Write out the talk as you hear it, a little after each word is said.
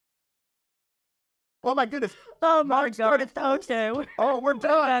Oh my goodness. Oh my March God. 31st. Okay. Oh, we're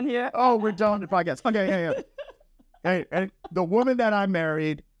done. Done here. Oh, we're done the podcast. Okay, yeah. And the woman that I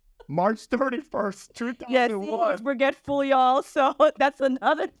married, March 31st, 2001. Yes, we're forgetful, y'all. So that's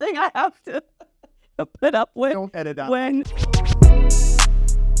another thing I have to put up with. Don't edit that. When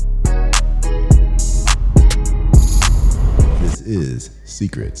This is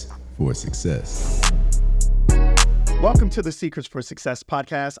Secrets for Success. Welcome to the Secrets for Success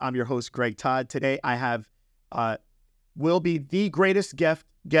podcast. I'm your host, Greg Todd. Today I have, will be the greatest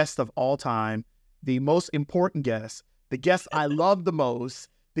guest of all time, the most important guest, the guest I love the most,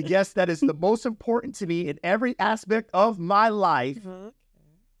 the guest that is the most important to me in every aspect of my life.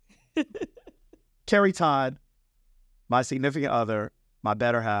 Carrie Todd, my significant other, my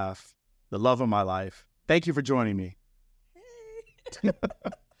better half, the love of my life. Thank you for joining me.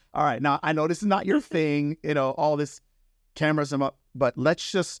 All right. Now, I know this is not your thing, all this cameras up, but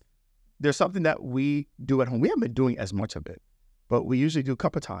there's something that we do at home. We haven't been doing as much of it, but we usually do a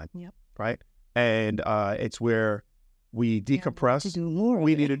couple of times, right? And it's where we decompress. to do more.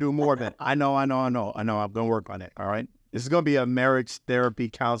 We need to do more of it. I know. I'm going to work on it. All right. This is going to be a marriage therapy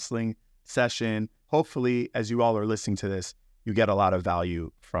counseling session. Hopefully, as you all are listening to this, you get a lot of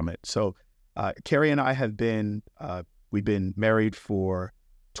value from it. So Carrie and I have been, we've been married for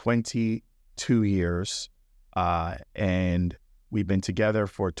 22 years. And we've been together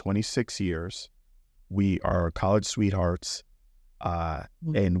for 26 years. We are college sweethearts.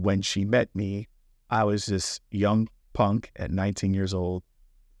 And when she met me, I was this young punk at 19 years old.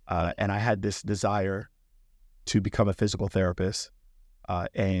 And I had this desire to become a physical therapist.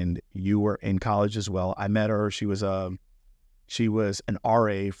 And you were in college as well. I met her. She was an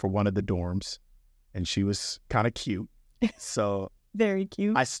RA for one of the dorms, and she was kind of cute. So Very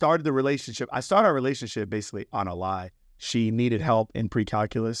cute. I started our relationship basically on a lie. She needed help in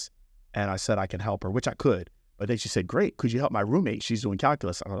pre-calculus, and I said I can help her, which I could. But then she said, great, could you help my roommate? She's doing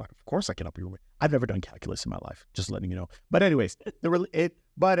calculus. I was like, of course I can help your roommate. I've never done calculus in my life, just letting you know. But anyways, it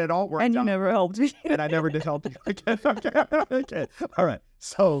all worked and you out. never helped me. And I never did help you. Okay. All right.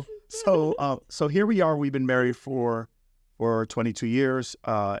 So here we are. We've been married for 22 years,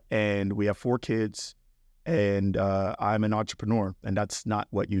 and we have 4 kids. And I'm an entrepreneur, and that's not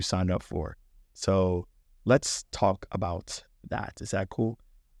what you signed up for. So let's talk about that. Is that cool?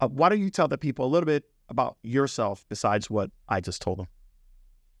 Why don't you tell the people a little bit about yourself besides what I just told them?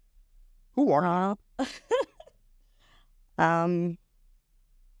 Who are you?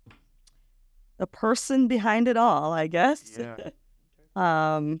 The person behind it all, I guess. Yeah.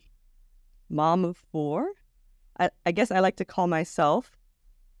 Mom of 4. I guess I like to call myself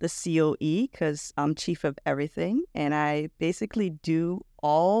the COE because I'm chief of everything, and I basically do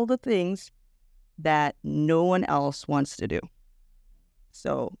all the things that no one else wants to do.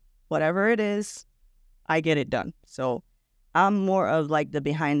 So whatever it is, I get it done. So I'm more of like the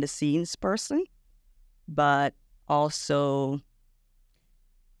behind the scenes person, but also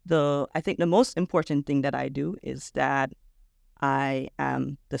I think the most important thing that I do is that I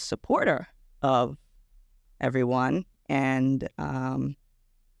am the supporter of everyone, and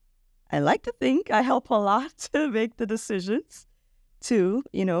I like to think I help a lot to make the decisions too,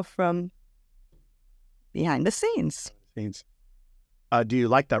 from behind the scenes. Do you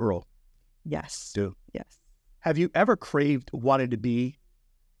like that role? Yes. Yes. Have you ever craved wanting to be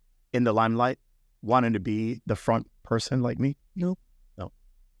in the limelight, wanting to be the front person like me? Nope. No.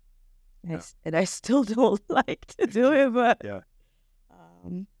 And I still don't like to do it, but Yeah.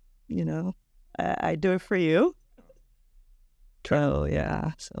 I do it for you. So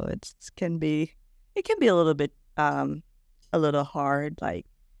yeah, so it can be a little bit a little hard, like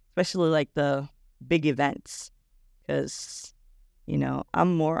especially like the big events, because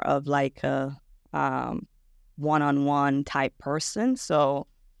I'm more of like a one-on-one type person. So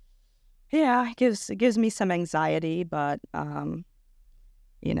yeah, it gives me some anxiety, but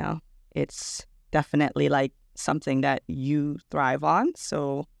it's definitely like something that you thrive on.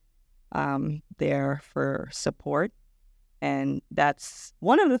 So there for support. And that's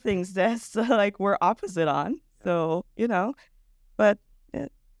one of the things that's like we're opposite on. So, but,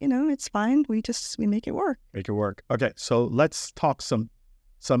 it's fine. We make it work. Make it work. Okay, so let's talk some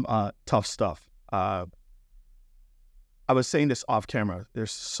tough stuff. I was saying this off camera.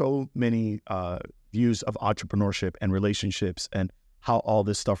 There's so many views of entrepreneurship and relationships and how all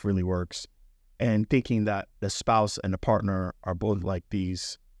this stuff really works. And thinking that the spouse and the partner are both like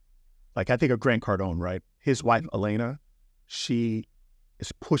these, like I think of Grant Cardone, right? His wife, Elena, she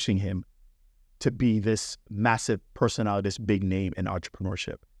is pushing him to be this massive personality, this big name in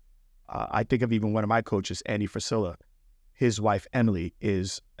entrepreneurship. I think of even one of my coaches, Andy Frisella. his wife, Emily,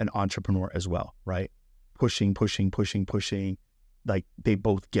 is an entrepreneur as well, right? Pushing. Like, they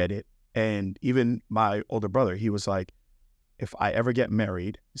both get it. And even my older brother, he was like, if I ever get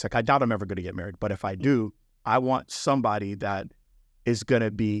married, he's like, I doubt I'm ever going to get married. But if I do, I want somebody that is going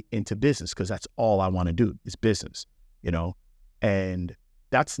to be into business, because that's all I want to do is business, And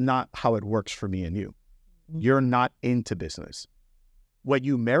that's not how it works for me and you. You're not into business. When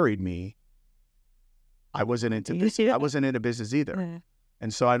you married me, I wasn't into business. I wasn't into business either. Yeah.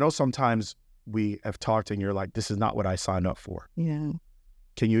 And so I know sometimes we have talked and you're like, this is not what I signed up for. Yeah.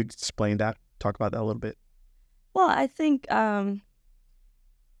 Can you explain that? Talk about that a little bit. Well, I think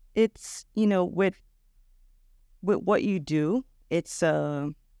it's, with what you do, it's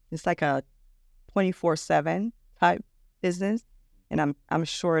like a 24/7 type business. And I'm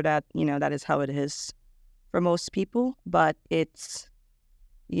sure that, that is how it is for most people, but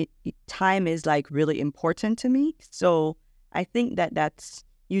time is like really important to me. So I think that that's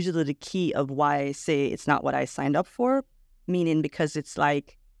usually the key of why I say it's not what I signed up for, meaning because it's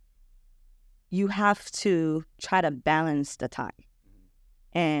like you have to try to balance the time.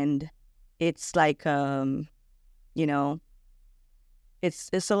 And it's like,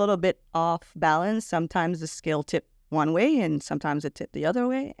 it's a little bit off balance. Sometimes the scale tip one way and sometimes it tip the other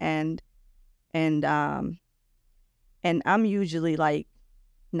way. And I'm usually like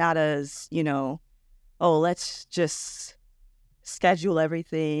not as, let's just schedule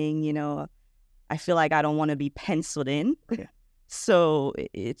everything, I feel like I don't want to be penciled in. Yeah. So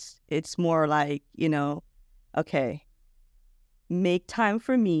it's more like, okay, make time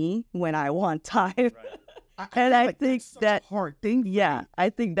for me when I want time. Right. And I think that's a hard thing. Yeah, I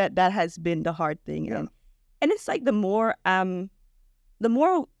think that has been the hard thing. Yeah. And it's like the more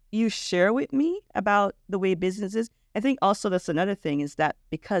you share with me about the way business is, I think also that's another thing is that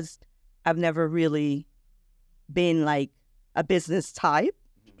because I've never really been like a business type,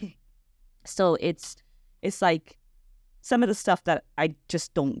 so it's like some of the stuff that I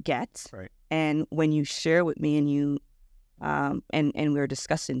just don't get. Right. And when you share with me and you and we're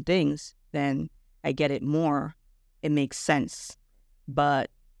discussing things, then I get it more. It makes sense. But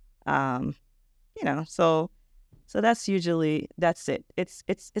so that's it.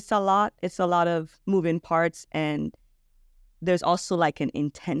 It's a lot. It's a lot of moving parts, and there's also like an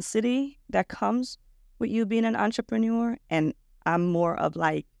intensity that comes with you being an entrepreneur. And I'm more of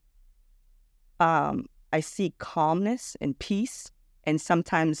like, I see calmness and peace, and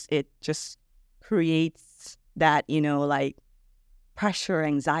sometimes it just creates that, like pressure,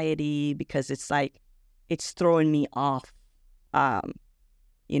 anxiety, because it's like, it's throwing me off, throwing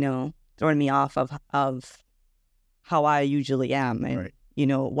me off of how I usually am and, Right.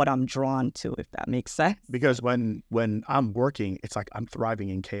 What I'm drawn to, if that makes sense. Because when I'm working, it's like I'm thriving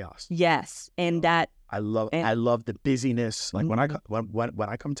in chaos. Yes. And that, I love the busyness. Like when I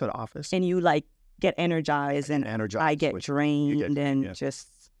come to the office, and you like get energized and I get drained and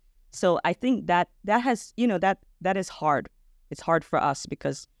just, so I think that has, that is hard. It's hard for us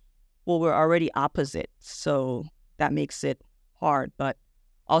because, well, we're already opposite. So that makes it hard. But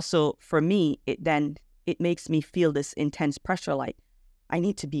also for me, it makes me feel this intense pressure, like I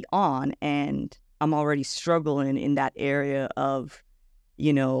need to be on, and I'm already struggling in that area of,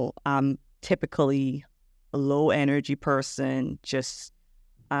 I'm typically a low energy person, just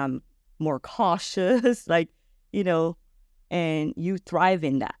more cautious, like, and you thrive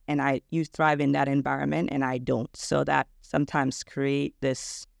in that, and you thrive in that environment, and I don't. So that sometimes create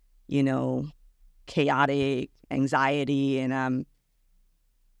this, chaotic anxiety, and I'm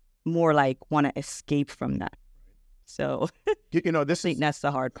more like want to escape from that. So, I think that's the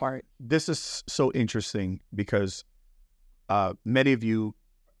hard part. This is so interesting because many of you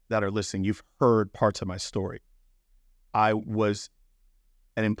that are listening, you've heard parts of my story. I was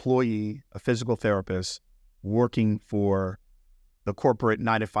an employee, a physical therapist, working for the corporate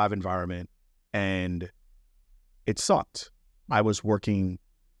 9-to-5 environment, and it sucked. I was working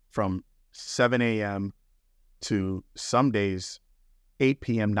from 7 a.m. to some days 8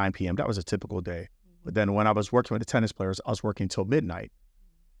 p.m., 9 p.m. That was a typical day. But then when I was working with the tennis players, I was working till midnight.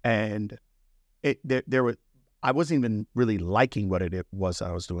 And I wasn't even really liking what it was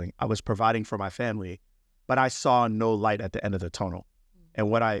I was doing. I was providing for my family, but I saw no light at the end of the tunnel.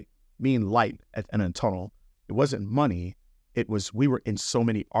 And what I mean light at the end of the tunnel, it wasn't money. It was, we were in so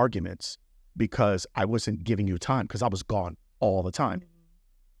many arguments because I wasn't giving you time because I was gone all the time.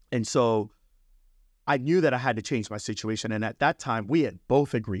 And so I knew that I had to change my situation. And at that time, we had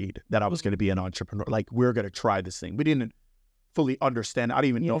both agreed that I was going to be an entrepreneur. Like, we're going to try this thing. We didn't fully understand. I didn't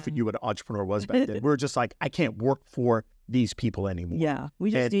even know if you what an entrepreneur was back then. We were just like, I can't work for these people anymore. Yeah.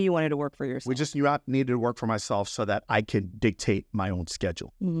 We just And knew you wanted to work for yourself. We just knew I needed to work for myself so that I could dictate my own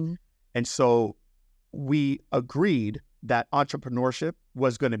schedule. Mhm. And so we agreed that entrepreneurship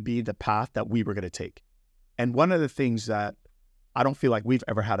was going to be the path that we were going to take. And one of the things that I don't feel like we've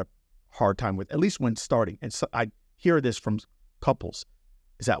ever had a hard time with, at least when starting, and so I hear this from couples,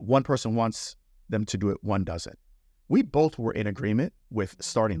 is that one person wants them to do it, one doesn't. We both were in agreement with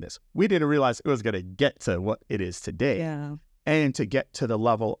starting this. We didn't realize it was going to get to what it is today. Yeah. And to get to the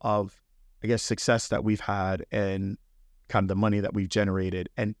level of, I guess, success that we've had and kind of the money that we've generated,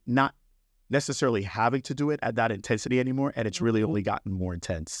 and not necessarily having to do it at that intensity anymore. And it's really only gotten more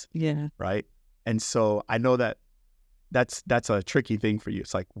intense, Yeah. right? And so I know that that's a tricky thing for you.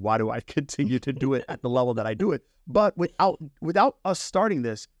 It's like, why do I continue to do it at the level that I do it? But without us starting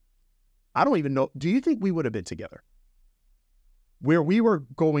this, I don't even know. Do you think we would have been together? Where we were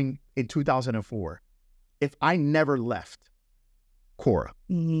going in 2004, if I never left Cora,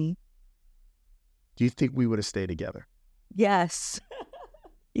 Mhm. do you think we would have stayed together? Yes.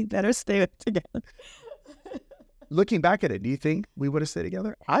 You better stay together. Looking back at it, do you think we would have stayed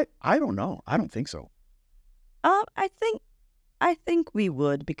together? I don't know. I don't think so. I think we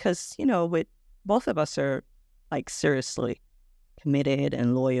would, because, with both of us are like seriously committed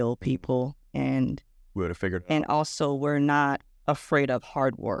and loyal people, and We would have figured it out. and also we're not afraid of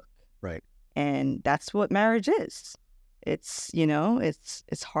hard work. Right. And that's what marriage is. It's,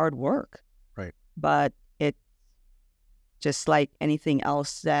 it's hard work. Right. But it, just like anything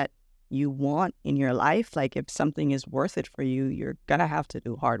else that you want in your life, like if something is worth it for you, you're gonna have to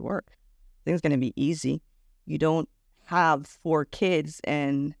do hard work. Things gonna be easy. You don't have 4 kids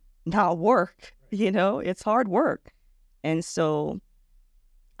and not work, it's hard work. And so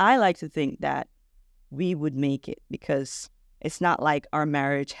I like to think that we would make it, because it's not like our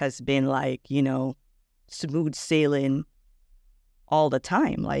marriage has been like, smooth sailing all the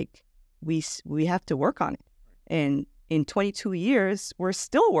time. Like we have to work on it. And in 22 years, we're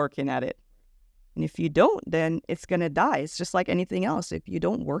still working at it. And if you don't, then it's going to die. It's just like anything else. If you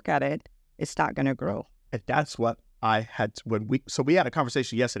don't work at it, it's not going to grow. And that's what I had so we had a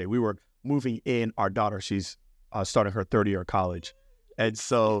conversation yesterday. We were moving in our daughter. She's starting her 3rd year of college. And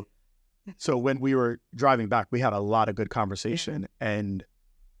so when we were driving back, we had a lot of good conversation. And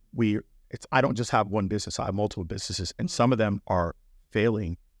I don't just have one business. I have multiple businesses, and some of them are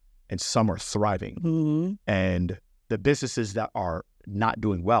failing and some are thriving. Mm-hmm. And the businesses that are not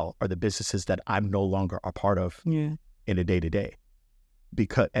doing well are the businesses that I'm no longer a part of Yeah. in a day-to-day.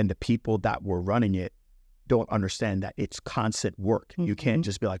 And the people that were running it don't understand that it's constant work. You can't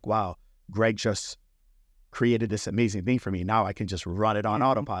just be like, wow, Greg just created this amazing thing for me. Now I can just run it on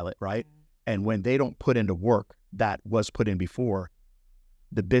autopilot, right? And when they don't put into work that was put in before,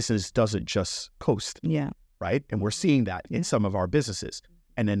 the business doesn't just coast, Yeah. right? And we're seeing that in some of our businesses.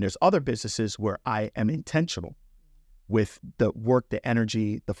 And then there's other businesses where I am intentional with the work, the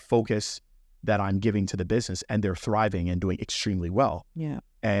energy, the focus that I'm giving to the business, and they're thriving and doing extremely well. Yeah.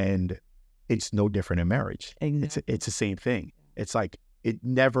 And it's no different in marriage. Exactly. It's the same thing. It's like, it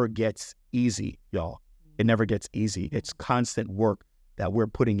never gets easy, y'all. It never gets easy. It's constant work that we're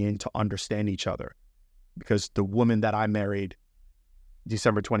putting in to understand each other. Because the woman that I married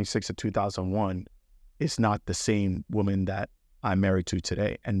December 26th of 2001 is not the same woman that I'm married to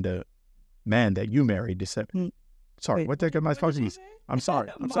today. And the man that you married December. Sorry, Wait. what the heck am I supposed to use? I'm sorry.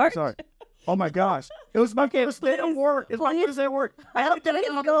 I'm so March? sorry. Oh my gosh. It was my first day at work. It's my first day at work. I had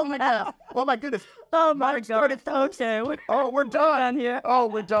to go. Oh my goodness. Oh my God. Okay. We're done. Done here. Oh,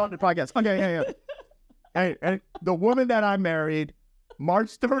 we're done the podcast. Okay, yeah. And the woman that I married,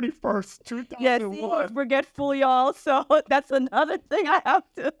 March 31st, 2001. Yes, you forgetful, y'all. So that's another thing I have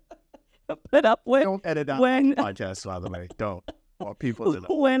to put up with. Don't edit out when the podcast, by the way. Don't. Well, people do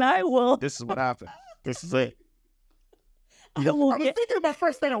know. when I will. This is what happened. This is it. I will get, thinking of my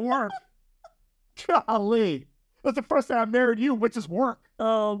first day at work. Golly. It was the first day I married you, which is work.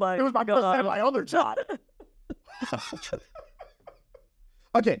 oh my It was my first day at God. my other job.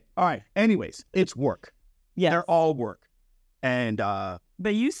 Okay, all right. Anyways, it's work. Yes. They're all work. And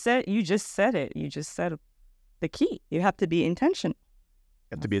But you just said it. You just said the key. You have to be intentional.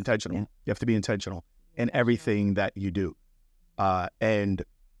 you have to be intentional. Yeah. You have to be intentional in everything that you do. And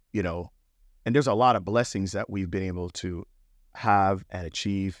there's a lot of blessings that we've been able to have and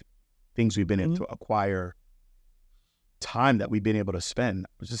achieve, things we've been able to acquire, time that we've been able to spend. I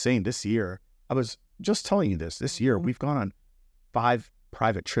was just saying this year, I was just telling you this year, we've gone on 5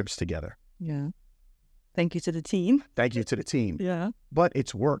 private trips together. Yeah. Thank you to the team. Thank you to the team. Yeah. But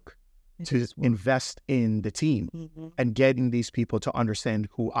it's work to invest in the team and getting these people to understand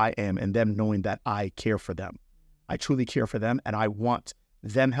who I am and them knowing that I care for them. I truly care for them, and I want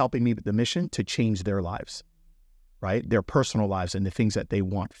them helping me with the mission to change their lives, right? Their personal lives and the things that they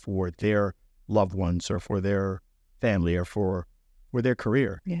want for their loved ones or for their family or for their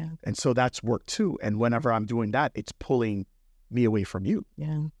career. Yeah. And so that's work too. And whenever I'm doing that, it's pulling me away from you.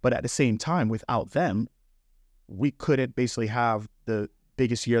 Yeah. But at the same time, without them, we couldn't basically have the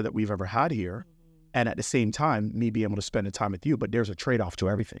biggest year that we've ever had here. And at the same time, me being able to spend the time with you, but there's a trade-off to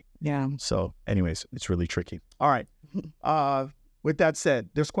everything. Yeah. So anyways, it's really tricky. All right. With that said,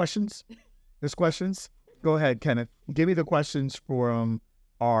 there's questions? There's questions? Go ahead, Kenneth. Give me the questions for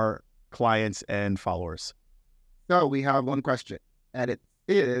our clients and followers. So we have one question, and it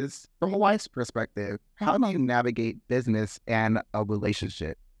is, from a wife's perspective, how do you navigate business and a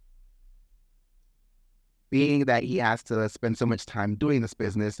relationship? Being that he has to spend so much time doing this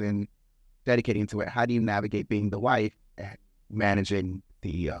business and dedicating to it, how do you navigate being the wife and managing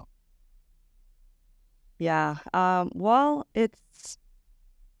the CEO? Yeah. Well, it's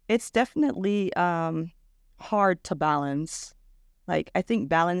definitely hard to balance. Like, I think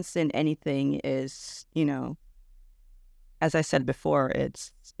balance in anything is, as I said before,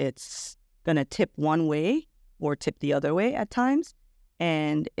 it's gonna tip one way or tip the other way at times,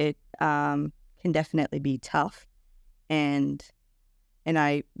 and it can definitely be tough. And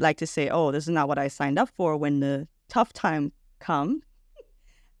I like to say, oh, this is not what I signed up for. When the tough time comes,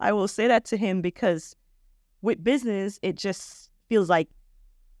 I will say that to him, because with business, it just feels like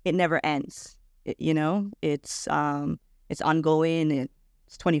it never ends. It's ongoing.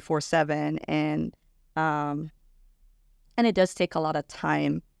 It's 24/7, and it does take a lot of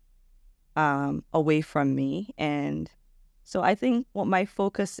time away from me. And so I think what my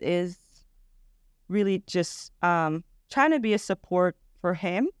focus is really just trying to be a support for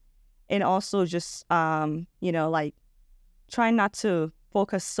him, and also just like trying not to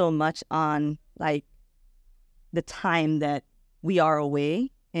focus so much on like the time that we are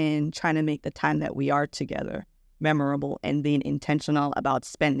away, and trying to make the time that we are together memorable and being intentional about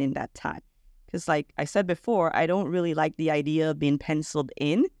spending that time. Because like I said before, I don't really like the idea of being penciled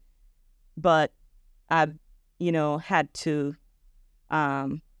in, but I've had to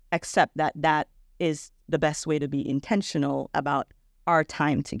accept that is the best way to be intentional about our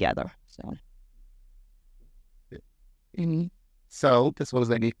time together. So, So this was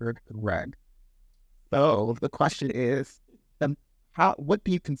Lady for Greg. So the question is, what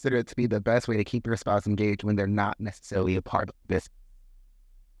do you consider to be the best way to keep your spouse engaged when they're not necessarily a part of this?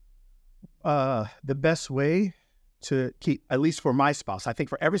 The best way to keep, at least for my spouse, I think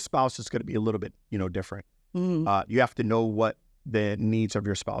for every spouse it's going to be a little bit, different. You have to know what the needs of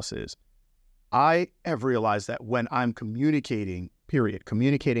your spouse is. I have realized that when I'm communicating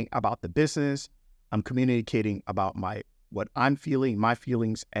about the business, I'm communicating about what I'm feeling, my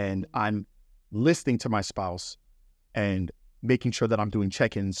feelings, and I'm listening to my spouse and making sure that I'm doing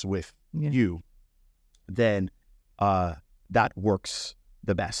check-ins with you, then that works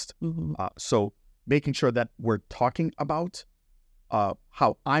the best. So making sure that we're talking about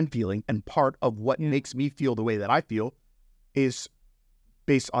how I'm feeling, and part of what makes me feel the way that I feel is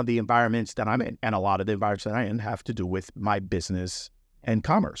based on the environments that I'm in. And a lot of the environments that I'm in have to do with my business and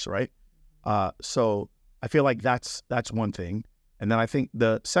commerce, right? So I feel like that's one thing. And then I think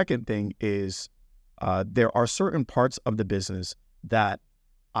the second thing is there are certain parts of the business that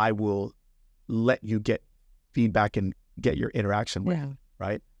I will let you get feedback and get your interaction with,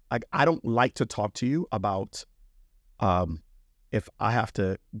 right? Like, I don't like to talk to you about if I have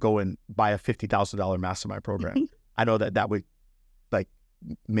to go and buy a $50,000 mastermind program. I know that would like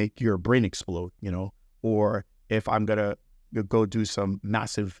make your brain explode, or if I'm going to go do some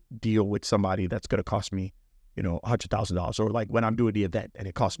massive deal with somebody that's going to cost me, $100,000, or like when I'm doing the event and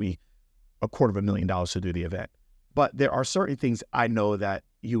it costs me $250,000 to do the event. But there are certain things I know that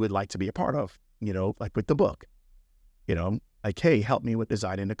you would like to be a part of, like with the book, like, hey, help me with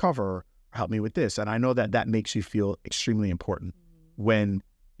designing the cover, or help me with this. And I know that makes you feel extremely important when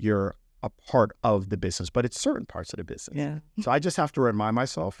you're a part of the business, but it's certain parts of the business. Yeah. So I just have to remind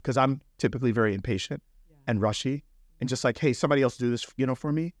myself, because I'm typically very impatient and rushy, and just like, hey, somebody else do this,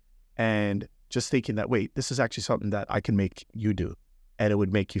 for me. And just thinking that, wait, this is actually something that I can make you do, and it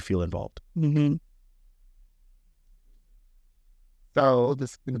would make you feel involved. So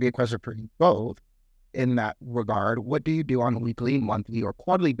this is going to be a question for you both. In that regard, what do you do on a weekly, monthly, or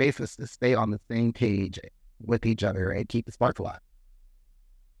quarterly basis to stay on the same page with each other and keep the spark alive?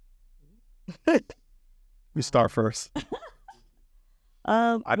 You start first.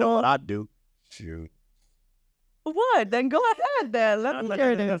 I know what I'd do. Shoot. What? Then go ahead. Then let me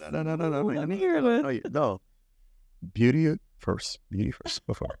hear this. No. Let me hear this. No. Beauty first. Beauty first.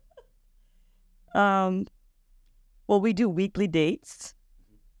 Before. Well, we do weekly dates.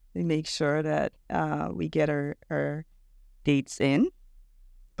 We make sure that we get our dates in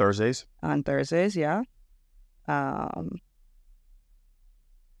Thursdays. on Thursdays, yeah.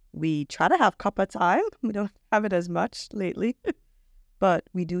 We try to have cup of time. We don't have it as much lately, but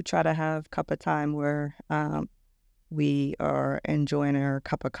we do try to have cup of time where we are enjoying our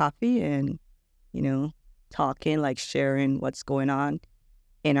cup of coffee and, talking, like sharing what's going on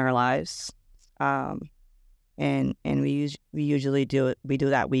in our lives. And we usually do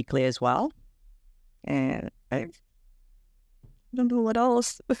that weekly as well. And I don't know what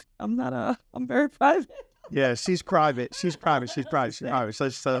else. I'm very private. Yeah, she's private. She's private.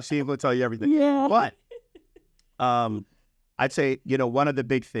 So she will tell you everything. Yeah. But I'd say, one of the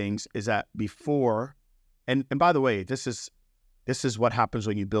big things is that before, and by the way, this is what happens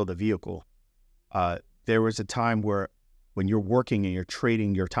when you build a vehicle. There was a time where when you're working and you're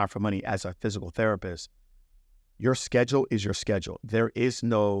trading your time for money as a physical therapist, your schedule is your schedule. There is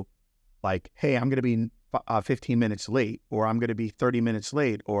no like, hey, I'm going to be 15 minutes late, or I'm going to be 30 minutes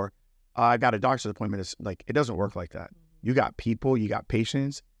late, or I got a doctor's appointment. It's like, it doesn't work like that. You got people, you got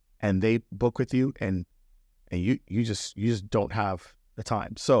patients, and they book with you, and you just don't have the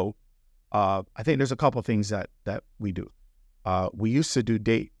time. So I think there's a couple of things that we do. We used to do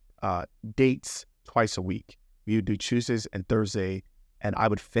dates twice a week. We would do Tuesdays and Thursday, and I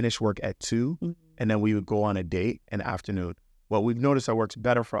would finish work at 2, and then we would go on a date in the afternoon. What we've noticed that works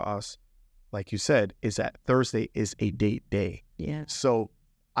better for us, like you said, is that Thursday is a date day. Yeah. So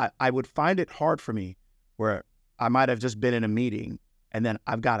I would find it hard for me where I might have just been in a meeting and then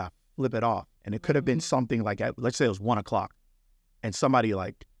I've got to flip it off. And it could have been something like, let's say it was 1:00 and somebody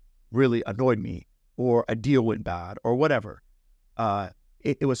like really annoyed me, or a deal went bad or whatever.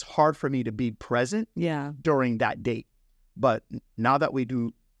 It was hard for me to be present during that date. But now that we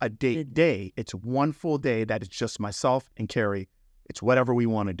do a date day, it's one full day that it's just myself and Carrie. It's whatever we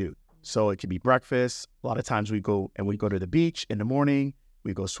want to do. So it could be breakfast. A lot of times we go to the beach in the morning.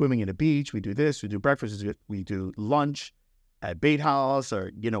 We go swimming in the beach. We do this. We do breakfast. We do lunch at Bait House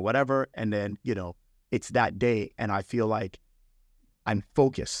or, whatever. And then, it's that day. And I feel like I'm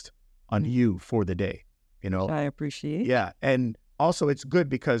focused on you for the day, I appreciate. Yeah. And also it's good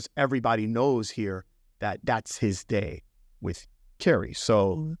because everybody knows here that that's his day with Carrie.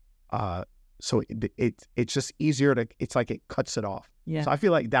 So, it's just easier it's like it cuts it off. Yeah. So I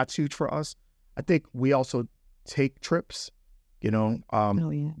feel like that's huge for us. I think we also take trips, where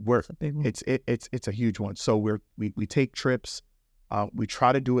That's a big one. it's a huge one. So we take trips. We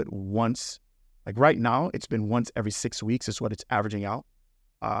try to do it once. Like right now, it's been once every 6 weeks is what it's averaging out.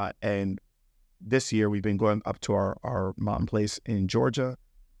 And this year we've been going up to our mountain place in Georgia.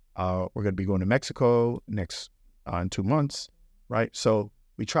 We're going to be going to Mexico next in 2 months, right? So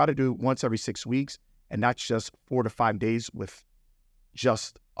we try to do once every 6 weeks, and that's just 4 to 5 days with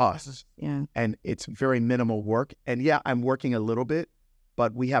just us. Yeah. And it's very minimal work. And yeah, I'm working a little bit,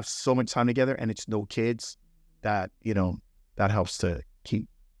 but we have so much time together, and it's no kids that, that helps to keep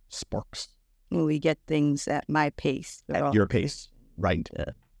sparks. When we get things at my pace. At your pace. Right.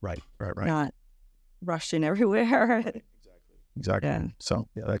 Right. Not rushing everywhere. Exactly. Yeah. So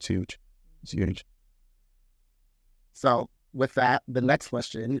yeah, that's huge. It's huge. So with that, the next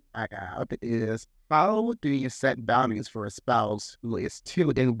question I have is, how do you set boundaries for a spouse who is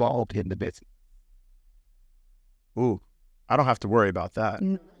too involved in the business? Ooh, I don't have to worry about that.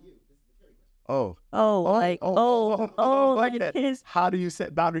 Like it is. How do you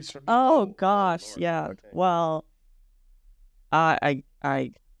set boundaries for me? Oh gosh, Lord. yeah. Okay. Well, I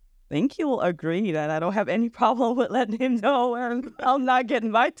think you will agree that I don't have any problem with letting him know when I'm not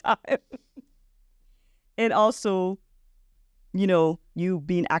getting my time. And also, you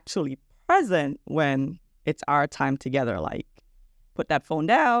being actually present when it's our time together. Like, put that phone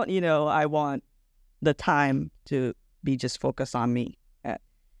down. I want the time to be just focused on me.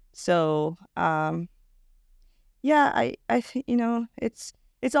 So, I think,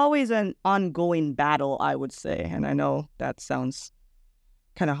 it's always an ongoing battle, I would say. And I know that sounds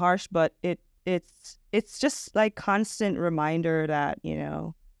kind of harsh, but it's just like constant reminder that,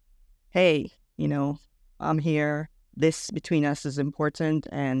 hey, I'm here. This between us is important.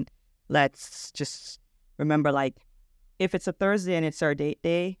 And let's just remember, like, if it's a Thursday and it's our date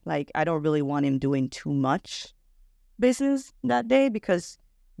day, like, I don't really want him doing too much business that day, because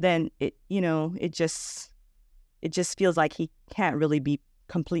then it just feels like he can't really be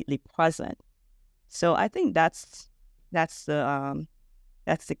completely present. So I think that's the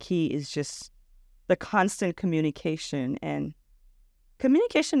key, is just the constant communication. And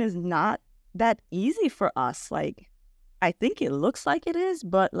communication is not that easy for us. Like, I think it looks like it is,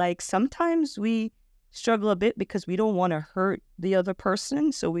 but like sometimes we struggle a bit because we don't want to hurt the other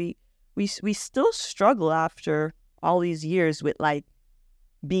person. So we still struggle after all these years with like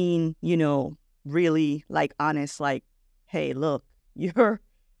being, really like honest, like, hey, look, you're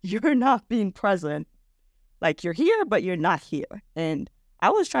not being present. Like you're here, but you're not here. And I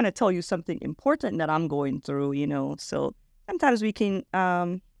was trying to tell you something important that I'm going through, So sometimes we can,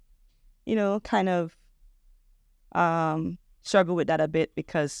 kind of struggle with that a bit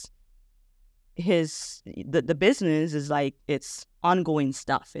because the business is like it's ongoing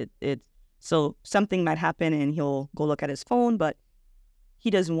stuff. So something might happen and he'll go look at his phone, but he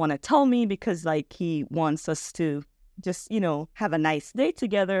doesn't want to tell me because like he wants us to just, have a nice day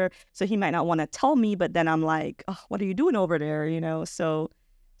together. So he might not want to tell me, but then I'm like, oh, what are you doing over there? So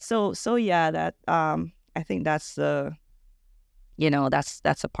yeah, that, I think that's the,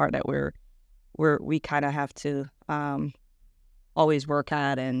 that's a part that we kind of have to, always work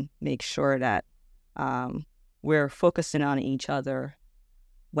at and make sure that, we're focusing on each other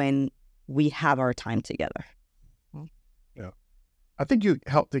when we have our time together. Yeah. I think you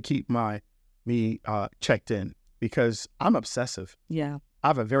helped to keep me checked in because I'm obsessive. Yeah. I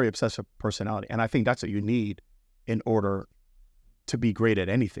have a very obsessive personality, and I think that's what you need in order to be great at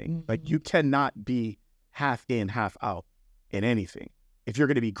anything. Mm-hmm. Like you cannot be half in, half out in anything. If you're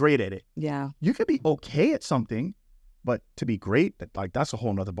going to be great at it, Yeah. you can be okay at something, but to be great, that's a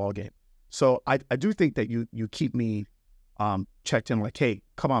whole nother ballgame. So I do think that you keep me checked in, like, hey,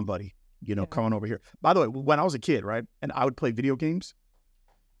 come on, buddy, come on over here. By the way, when I was a kid, right, and I would play video games,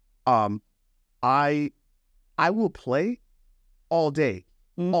 I will play all day,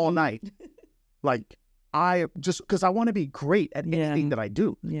 all night. Like I just, because I want to be great at anything that I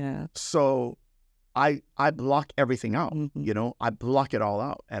do. Yeah. So I block everything out, I block it all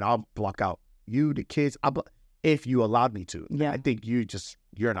out, and I'll block out you, the kids, if you allowed me to. Yeah. I think you're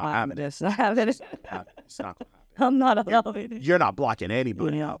not having it. It's not having it. It's not gonna happen. I'm not allowing it. You're not blocking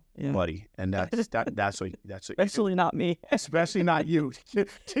anybody out, Yeah. buddy. And that's what Especially not me. especially not you.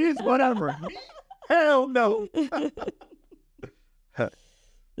 Kids, whatever. Hell no.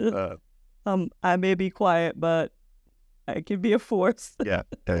 I may be quiet, but I can be a force. Yeah.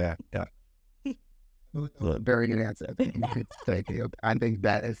 Very good answer. Thank you. I think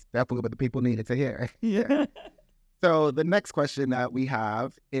that is definitely what the people needed to hear. Yeah. So the next question that we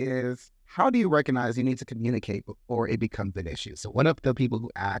have is, how do you recognize you need to communicate before it becomes an issue? So one of the people who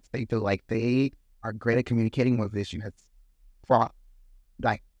asked, they feel like they are great at communicating when the issue has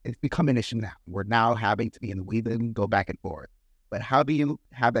it's become an issue now. We're now having to be in the weeds and go back and forth. But how do you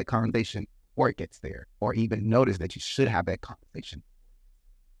have that conversation before it gets there, or even notice that you should have that conversation?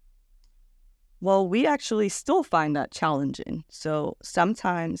 Well, we actually still find that challenging. So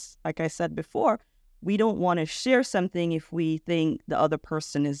sometimes, like I said before, we don't want to share something if we think the other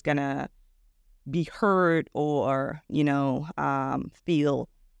person is going to be hurt or, feel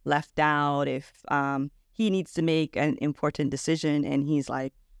left out. If he needs to make an important decision and he's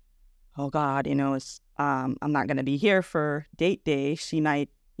like, oh God, I'm not going to be here for date day. She might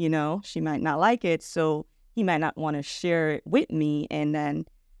not like it. So he might not want to share it with me. And then,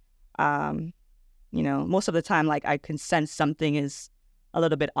 most of the time, like I can sense something is a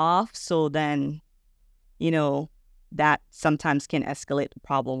little bit off. So then, that sometimes can escalate the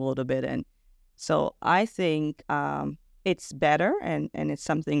problem a little bit. And so I think it's better, and it's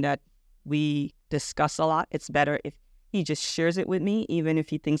something that we discuss a lot. It's better if he just shares it with me, even if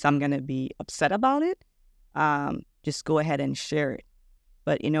he thinks I'm going to be upset about it. Just go ahead and share it.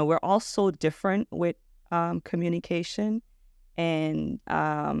 But, we're all so different with communication. And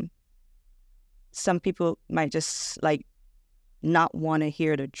some people might just not want to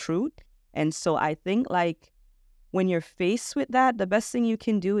hear the truth. And so I think when you're faced with that, the best thing you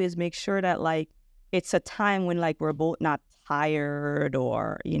can do is make sure that it's a time when we're both not tired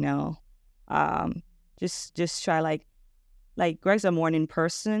or, just try Greg's a morning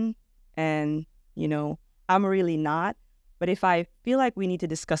person and, I'm really not. But if I feel like we need to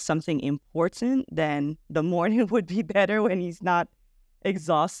discuss something important, then the morning would be better when he's not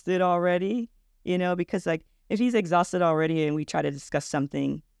exhausted already, because if he's exhausted already and we try to discuss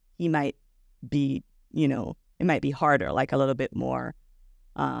something, he might be, it might be harder, a little bit more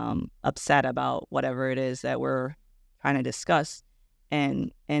upset about whatever it is that we're trying to discuss.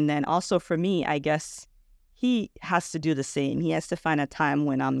 And then also for me, I guess he has to do the same. He has to find a time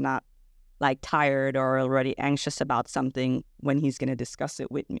when I'm not tired or already anxious about something when he's going to discuss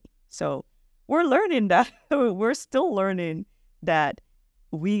it with me. So we're learning that. We're still learning that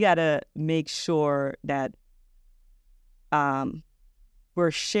we got to make sure that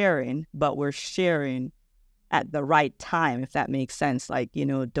we're sharing, but we're sharing at the right time, if that makes sense.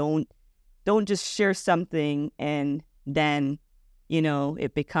 Don't don't just share something and then, you know,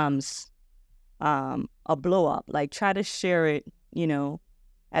 it becomes a blow up. Like, try to share it, you know,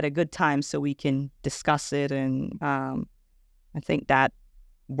 at a good time so we can discuss it. And I think that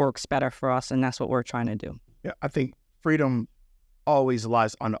works better for us, and that's what we're trying to do. Yeah, I think freedom always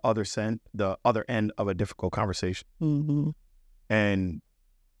lies on the other end of a difficult conversation. Mm-hmm. And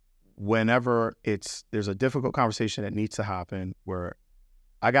whenever there's a difficult conversation that needs to happen where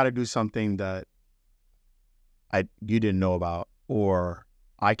I got to do something that you didn't know about, or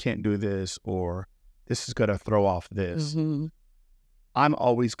I can't do this, or this is going to throw off this. Mm-hmm. I'm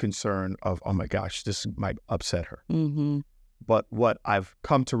always concerned of, oh my gosh, this might upset her. Mm-hmm. But what I've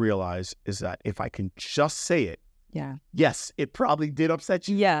come to realize is that if I can just say it, Yeah. yes, it probably did upset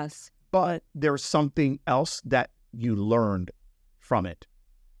you, Yes. but there's something else that you learned from it.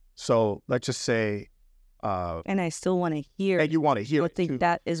 So let's just say, And I still want to hear. and you want to hear I it think too.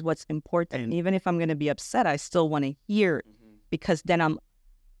 that is what's important. And- Even if I'm going to be upset, I still want to hear it, because then I'm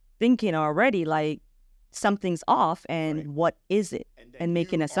thinking already like something's off, and Right. what is it? then and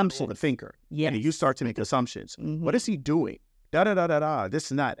making you are assumptions. the thinker. Yes. And you start to make assumptions. Mhm. What is he doing? Da da da da da. This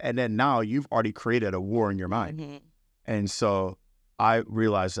and that. And then now you've already created a war in your mind. Mhm. And so I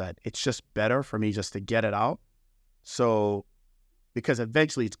realized that it's just better for me just to get it out. So, because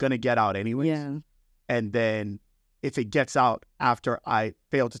eventually it's going to get out anyways. Yeah. And then if it gets out after I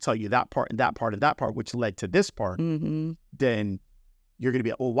failed to tell you that part and that part and that part, which led to this part, Mm-hmm. then you're going to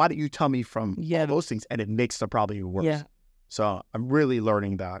be, well, why didn't you tell me from Yeah. all those things? And it makes the problem even worse. Yeah. So I'm really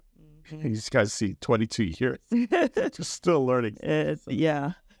learning that. Mhm. You just guys see 22 years. Just still learning.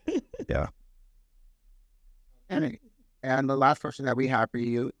 Yeah. And the last question that we have for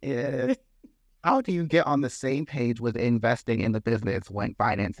you is, how do you get on the same page with investing in the business when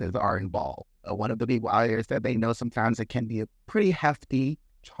finances are involved? One of the people out here said they know sometimes it can be a pretty hefty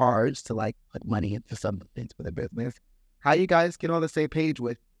charge to like put money into some things for the business. How you guys get on the same page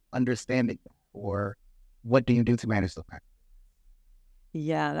with understanding, or what do you do to manage the finances?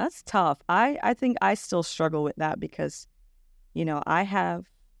 Yeah, that's tough. I think I still struggle with that because, you know, I have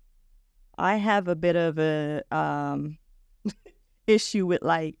a bit of a issue with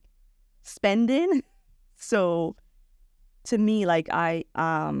like spending. So to me, like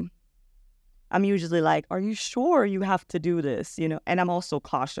I'm usually like, are you sure you have to do this? You know, and I'm also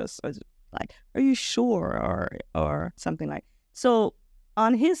cautious. Like, are you sure, or something like. So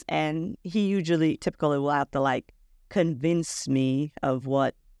on his end, he typically will have to like convince me of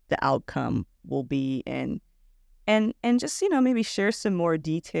what the outcome will be, and just, you know, maybe share some more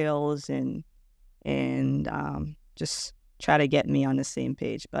details and just try to get me on the same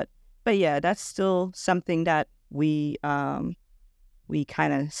page. But yeah, that's still something that we kind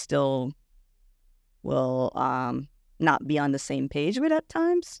of still will not be on the same page with at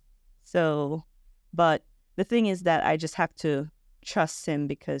times. So, but the thing is that I just have to trust him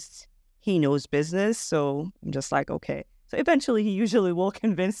because he knows business. So I'm just like, okay. So eventually he usually will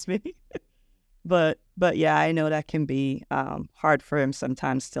convince me. But yeah, I know that can be hard for him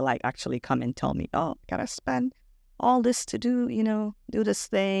sometimes to like actually come and tell me, oh, gotta spend all this to do, you know, do this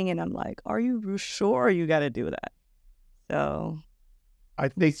thing. And I'm like, are you sure you gotta do that? So I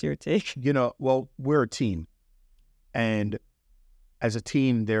think, what's your take? you know, well, we're a team. And as a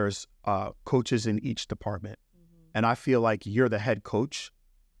team, there's coaches in each department. And I feel like you're the head coach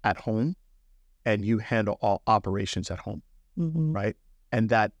at home and you handle all operations at home, Mm-hmm. right? And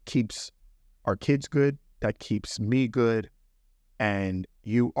that keeps our kids good. That keeps me good. And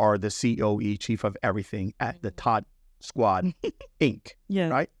you are the COE, chief of everything at the Todd Squad Inc., Yeah.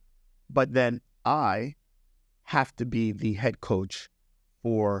 right? But then I have to be the head coach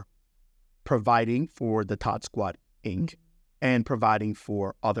for providing for the Todd Squad Inc. and providing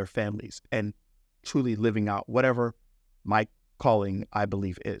for other families and truly living out whatever my calling, I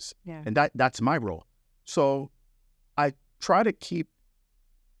believe, is. Yeah. And that's my role. So I try to keep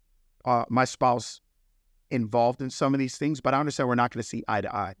my spouse involved in some of these things, but I understand we're not going to see eye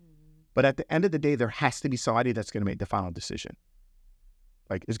to eye. But at the end of the day, there has to be somebody that's going to make the final decision.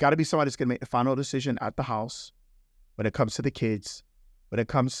 Like, there's got to be somebody that's going to make the final decision at the house when it comes to the kids, when it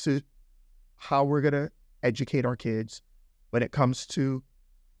comes to how we're going to educate our kids, when it comes to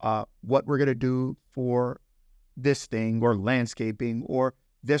what we're going to do for this thing or landscaping or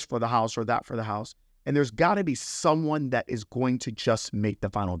this for the house or that for the house. And there's got to be someone that is going to just make the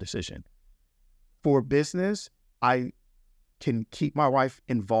final decision. For business, I can keep my wife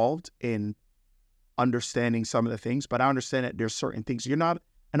involved in understanding some of the things, but I understand that there's certain things. You're not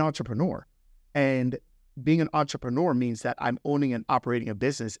an entrepreneur. And being an entrepreneur means that I'm owning and operating a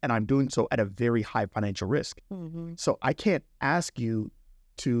business, and I'm doing so at a very high financial risk. Mm-hmm. So I can't ask you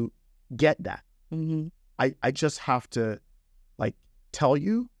to get that. Mm-hmm. I just have to like tell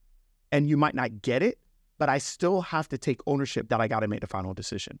you, and you might not get it, but I still have to take ownership that I got to make the final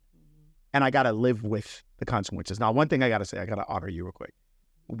decision. And I got to live with the consequences. Now, one thing I got to say, I got to honor you real quick.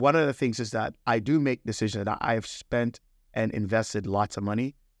 One of the things is that I do make decisions that I have spent and invested lots of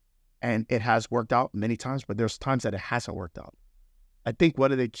money, and it has worked out many times, but there's times that it hasn't worked out. I think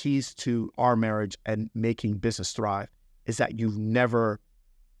one of the keys to our marriage and making business thrive is that you've never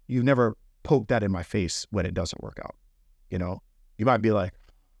poked that in my face when it doesn't work out. You know, you might be like,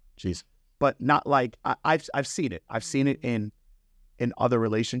 geez, but not like I've seen it. I've seen it in other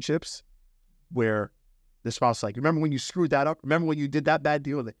relationships where the spouse is like, remember when you screwed that up? Remember when you did that bad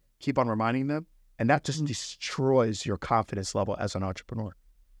deal? They keep on reminding them. And that just destroys your confidence level as an entrepreneur.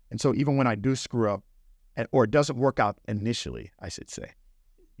 And so even when I do screw up, or it doesn't work out initially, I should say,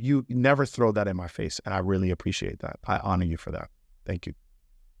 you never throw that in my face. And I really appreciate that. I honor you for that. Thank you.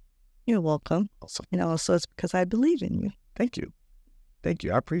 You're welcome. Awesome. And also it's because I believe in you. Thank you. Thank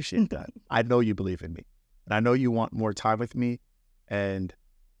you. I appreciate that. I know you believe in me. And I know you want more time with me. And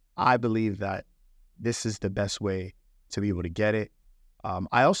I believe that this is the best way to be able to get it.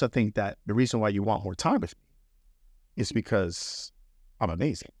 I also think that the reason why you want more time with me is because I'm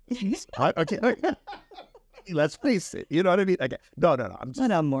amazing. Okay. Let's face it. You know what I mean? Okay. No.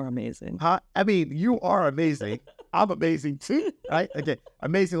 But I'm more amazing. I mean, you are amazing. I'm amazing too, right? Okay.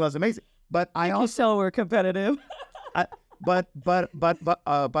 Amazing loves amazing. But I also So we're competitive. But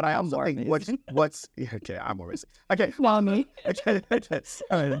I also think what's okay. I'm more amazing. Okay. Mommy. Okay.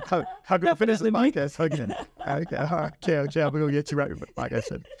 All right. How can I finish the podcast? Okay. I'm gonna get you right with the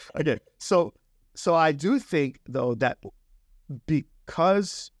podcast. Okay. So I do think though that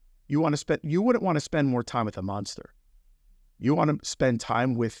because you wouldn't want to spend more time with a monster. You want to spend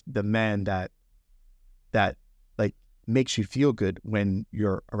time with the man that like makes you feel good when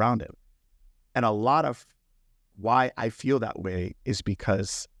you're around him. And a lot of why I feel that way is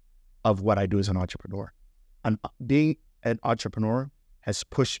because of what I do as an entrepreneur. And being an entrepreneur has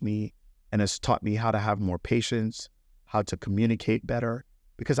pushed me and has taught me how to have more patience, how to communicate better,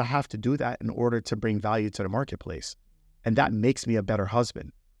 because I have to do that in order to bring value to the marketplace. And that makes me a better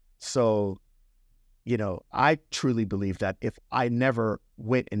husband. So, you know, I truly believe that if I never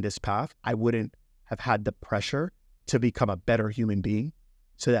went in this path, I wouldn't have had the pressure to become a better human being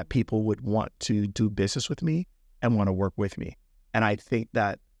so that people would want to do business with me and want to work with me. And I think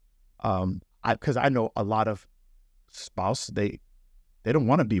that, because I know a lot of spouses, they don't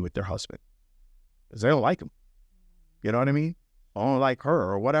want to be with their husband because they don't like him. You know what I mean? I don't like her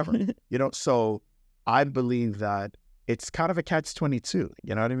or whatever, you know? So I believe that it's kind of a catch-22,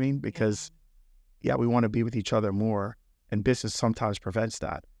 you know what I mean? Because yeah, we want to be with each other more, and business sometimes prevents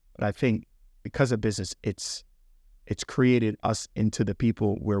that. But I think because of business, it's created us into the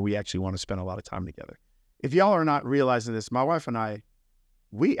people where we actually want to spend a lot of time together. If y'all are not realizing this, my wife and I,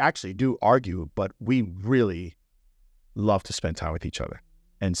 we actually do argue, but we really love to spend time with each other.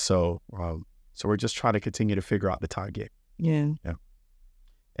 And so we're just trying to continue to figure out the time game. Yeah.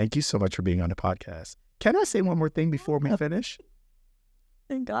 Thank you so much for being on the podcast. Can I say one more thing before we finish?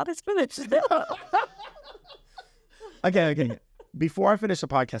 Thank God it's finished. Okay. Before I finish the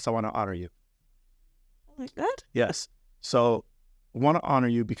podcast, I want to honor you. Like that? Yes. So I want to honor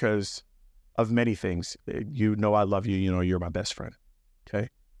you because of many things. You know I love you. You know you're my best friend. Okay?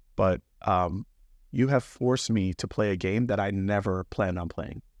 But you have forced me to play a game that I never planned on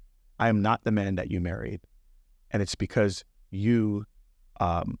playing. I am not the man that you married. And it's because you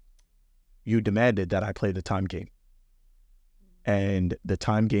demanded that I play the time game. And the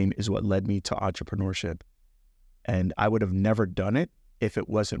time game is what led me to entrepreneurship. And I would have never done it if it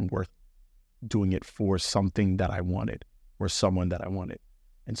wasn't worth doing it for something that I wanted or someone that I wanted.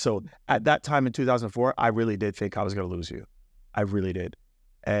 And so at that time in 2004, I really did think I was going to lose you. I really did.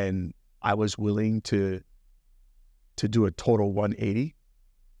 And I was willing to do a total 180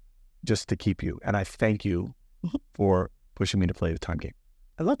 just to keep you. And I thank you for pushing me to play the time game.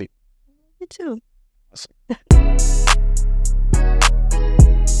 I love you. You too. Awesome.